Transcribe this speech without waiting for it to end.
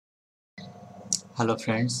Hello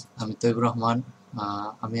friends, আমি তৈবুর রহমান।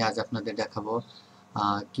 আমি আজ আপনাদের দেখাবো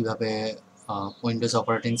কিভাবে উইন্ডোজ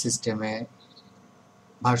অপারেটিং সিস্টেমে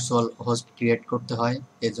ভার্চুয়াল হোস্ট ক্রিয়েট করতে হয়।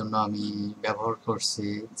 এজন্য আমি ব্যবহার করছি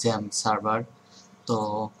জ্যাম্প সার্ভার। তো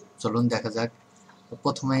চলুন দেখা যাক।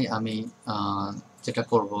 প্রথমেই আমি যেটা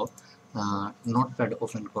করব, নোটপ্যাড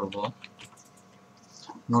ওপেন করব।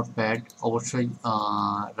 নোটপ্যাড অবশ্যই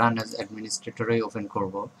রান অ্যাজ অ্যাডমিনিস্ট্রেটরেই ওপেন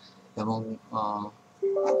করব এবং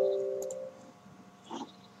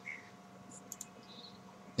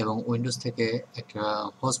উইন্ডোজ থেকে একটা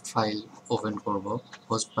হোস্ট ফাইল ওপেন করব।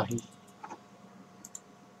 হোস্ট ফাইল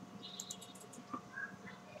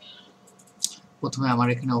প্রথমে আমার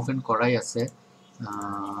এখানে ওপেন করাই আছে।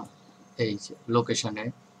 এই লোকেশনে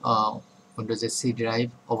উইন্ডোজের সি ড্রাইভ,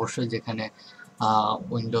 অবশ্যই যেখানে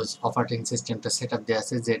উইন্ডোজ অপারেটিং সিস্টেমটা সেট আপ দেওয়া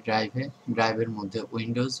আছে যে ড্রাইভের মধ্যে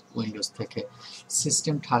উইন্ডোজ থেকে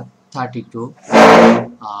সিস্টেম 32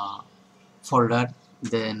 ফোল্ডার,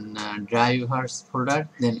 দেন ড্রাইভার্স ফোল্ডার,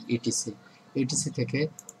 দেন ইটিসি থেকে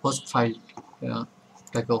হোস্ট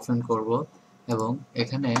ফাইলটাকে ওপেন করব এবং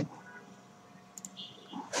এখানে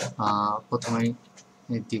প্রথমেই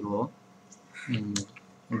দিব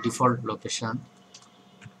ডিফল্ট লোকেশন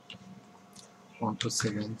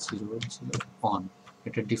 127.0.0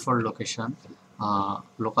 এটা ডিফল্ট লোকেশন।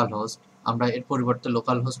 লোকাল হোস্ট, আমরা এর পরিবর্তে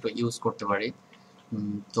লোকাল হোস্ট ইউজ করতে পারি।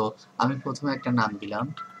 তো আমি প্রথমে একটা নাম দিলাম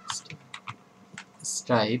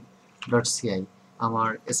stripe.ci। আমার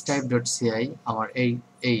stripe.ci আমার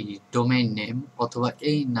এই ডোমেইন নেম অথবা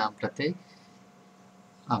এই নামটাতে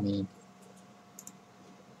আমি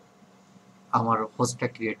আমার হোস্টটা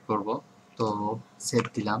ক্রিয়েট করব। তো সেভ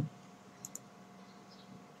দিলাম।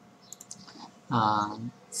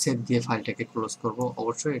 সেভ দিয়ে ফাইলটাকে ক্লোজ করব।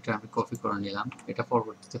 অবশ্যই এটা আমি কপি করে নিলাম, এটা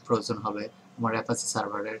পরবর্তীতে প্রয়োজন হবে আমার অ্যাপাচি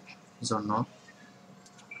সার্ভারের জন্য।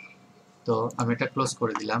 তো আমি এটা ক্লোজ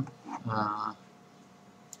করে দিলাম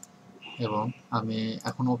এবং আমি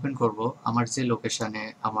এখন ওপেন করব আমার যে লোকেশনে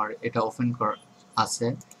আমার এটা ওপেন আছে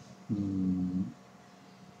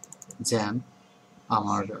জ্যাম্প।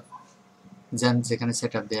 আমার জ্যাম্প যেখানে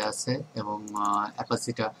সেট আপ দেওয়া আছে এবং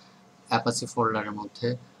অ্যাপাচি ফোল্ডারের মধ্যে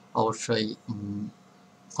অবশ্যই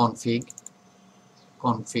কনফিগ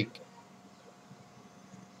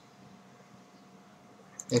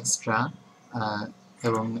এক্সট্রা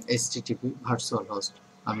এবং http ভার্চুয়াল হোস্ট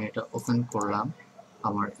আমি এটা ওপেন করলাম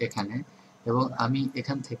আমার এখানে। এবং আমি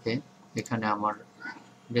এখান থেকে এখানে আমার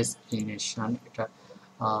ডেস্টিনেশন এটা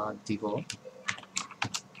দিব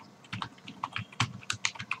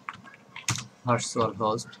ভার্চুয়াল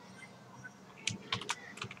হোস্ট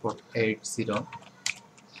পোর্ট 80।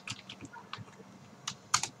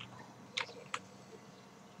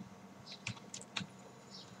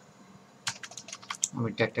 আমি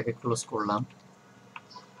ট্যাগটাকে ক্লোজ করলাম।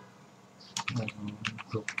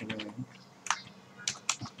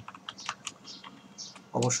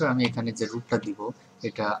 অবশ্যই আমি এখানে যে রুটটা দিব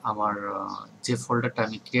এটা আমার যে ফোল্ডারটা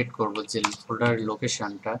আমি ক্রিয়েট করব, যে ফোল্ডারের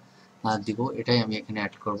লোকেশনটা দিব, এটাই আমি এখানে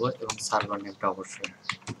অ্যাড করব এবং সার্ভার নেমটা অবশ্যই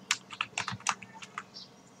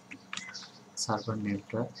সার্ভার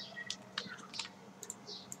নেমটা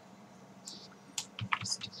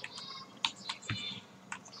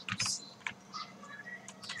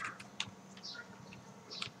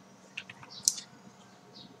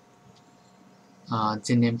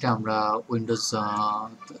যে নেমটা আমরা উইন্ডোজ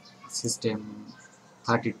সিস্টেম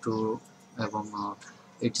 32 এবং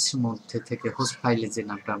এটির মধ্যে থেকে হোস্ট ফাইলে যে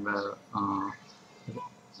নামটা আমরা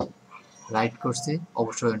রাইট করছি,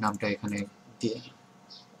 অবশ্যই ওই নামটা এখানে দিয়ে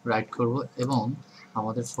রাইট করব এবং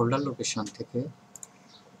আমাদের ফোল্ডার লোকেশন থেকে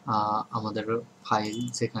আমাদের ফাইল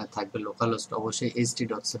যেখানে থাকবে লোকাল হোস্ট, অবশ্যই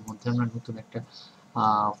htdocs এর মধ্যে আমরা নতুন একটা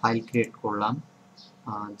ফাইল ক্রিয়েট করলাম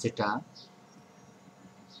যেটা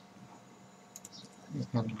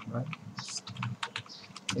এখানে আমরা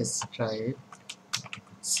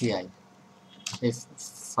stripe.ci এই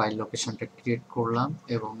ফাইল লোকেশনটা ক্রিয়েট করলাম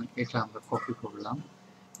এবং এটা আমরা কপি করলাম।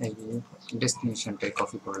 এই ডেস্টিনেশনটাই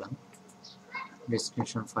কপি করলাম।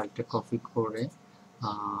 ডেস্টিনেশন ফাইলটা কপি করে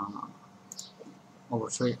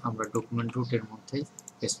অবশ্যই আমরা ডকুমেন্ট রুটের মধ্যেই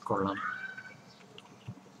পেস্ট করলাম।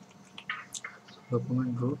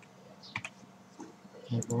 ডকুমেন্ট রুট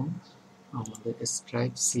এবং আমাদের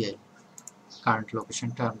stripe.ci কারেন্ট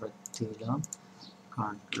লোকেশনটা আমরা দিলাম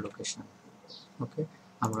কারেন্ট লোকেশন। ওকে,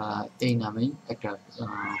 আমরা এই নামেই একটা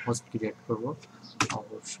হোস্ট ক্রিয়েট করব।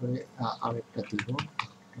 অবশ্যই আরেকটা দিব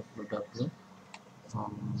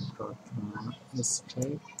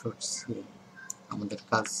www.stripe.ci। আমাদের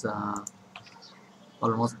কাজ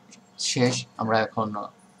অলমোস্ট শেষ। আমরা এখন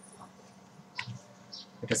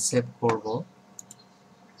এটা সেভ করব।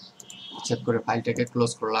 সেভ করে ফাইলটাকে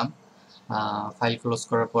ক্লোজ করলাম। ফাইল ক্লোজ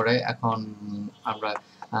করার পরে এখন আমরা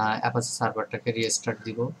অ্যাপাচি সার্ভারটাকে রিস্টার্ট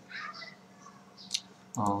দিব।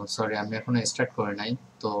 সরি, আমি এখনো স্টার্ট করে নাই,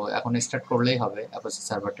 তো এখন স্টার্ট করলেই হবে অ্যাপাচি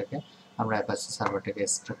সার্ভারটাকে। আমরা অ্যাপাচি সার্ভারটাকে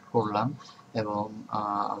স্টার্ট করলাম এবং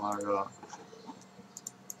আমার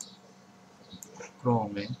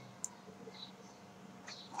ক্রোমে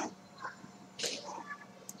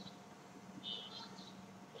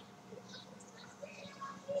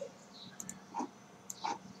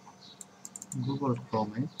গুগল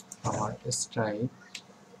ক্রোমে আমার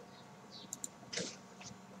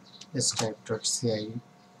stripe.ci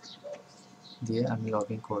দিয়ে আমি লগ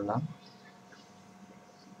ইন করলাম।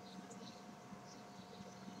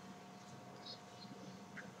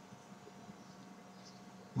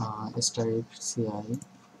 stripe.ci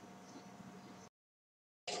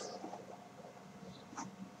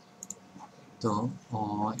তো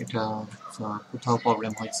এটা কোথাও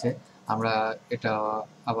প্রবলেম হয়েছে, আমরা এটা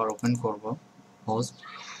আবার ওপেন করব হোস্ট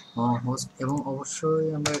এবং অবশ্যই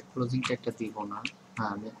আমরা ক্লোজিং ট্যাগটা দিব না।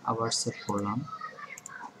 আমি আবার সেভ করলাম,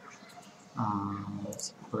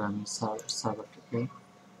 আমি সার্ভারটাকে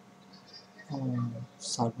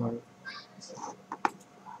সার্ভার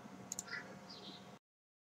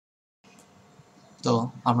তো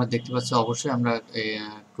আমরা দেখতে পাচ্ছি অবশ্যই আমরা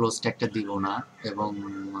ক্লোজ ট্যাগটা দিব না এবং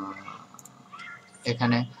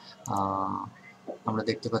এখানে আমরা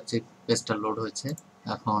দেখতে পাচ্ছি পেজটা লোড হয়েছে।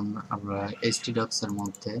 এখন আমরা htdocs এর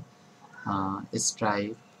মধ্যে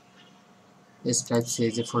stripe.ci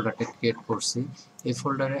যে ফোল্ডারটা ক্রিয়েট করছি, এই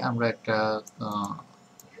ফোল্ডারে আমরা একটা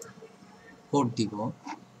কোড দিব।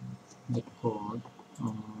 কোড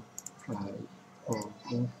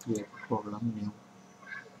ক্রিয়েট করলাম, নিউ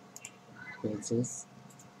পেজেস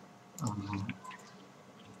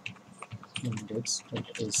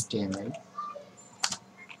index.html,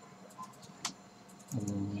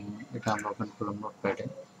 এটা আমরা ওপেন করলাম নোটপ্যাডে।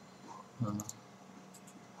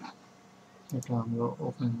 এটা আমরা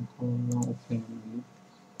ওপেন করলাম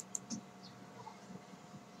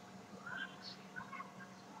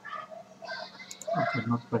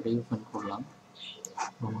নোটপ্যাডে ওপেন করলাম।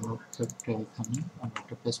 নোটপ্যাডটা এখানে আমরা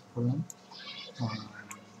একটা পেস্ট করলাম,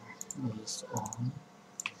 is on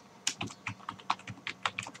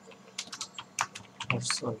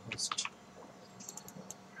virtual host।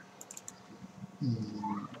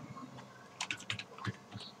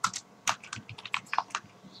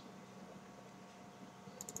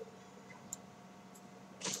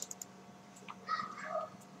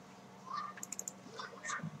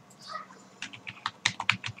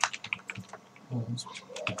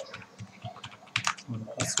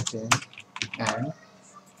 host and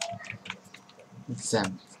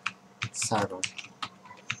XAMPP server.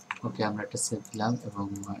 ওকে, আমরা একটা সেভ দিলাম এবং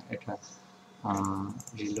এটা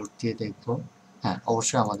রিলোড দিয়ে দেখব। হ্যাঁ,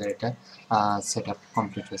 অবশ্যই আমাদের এটা সেট আপ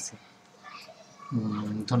কমপ্লিট হয়েছে।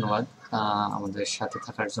 ধন্যবাদ আমাদের সাথে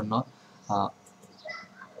থাকার জন্য।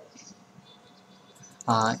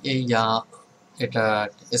 এই এটা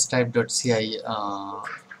stripe.ci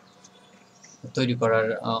তৈরি করার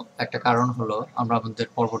একটা কারণ হলো আমরা আমাদের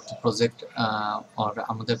পরবর্তী প্রজেক্ট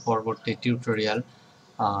আমাদের পরবর্তী tutorial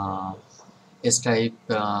stripe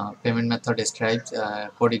payment method stripe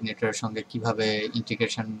কোঅর্ডিনেটরের সঙ্গে কিভাবে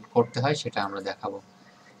ইন্টিগ্রেশন করতে হয় সেটা আমরা দেখাবো।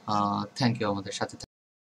 থ্যাংক ইউ আমাদের সাথে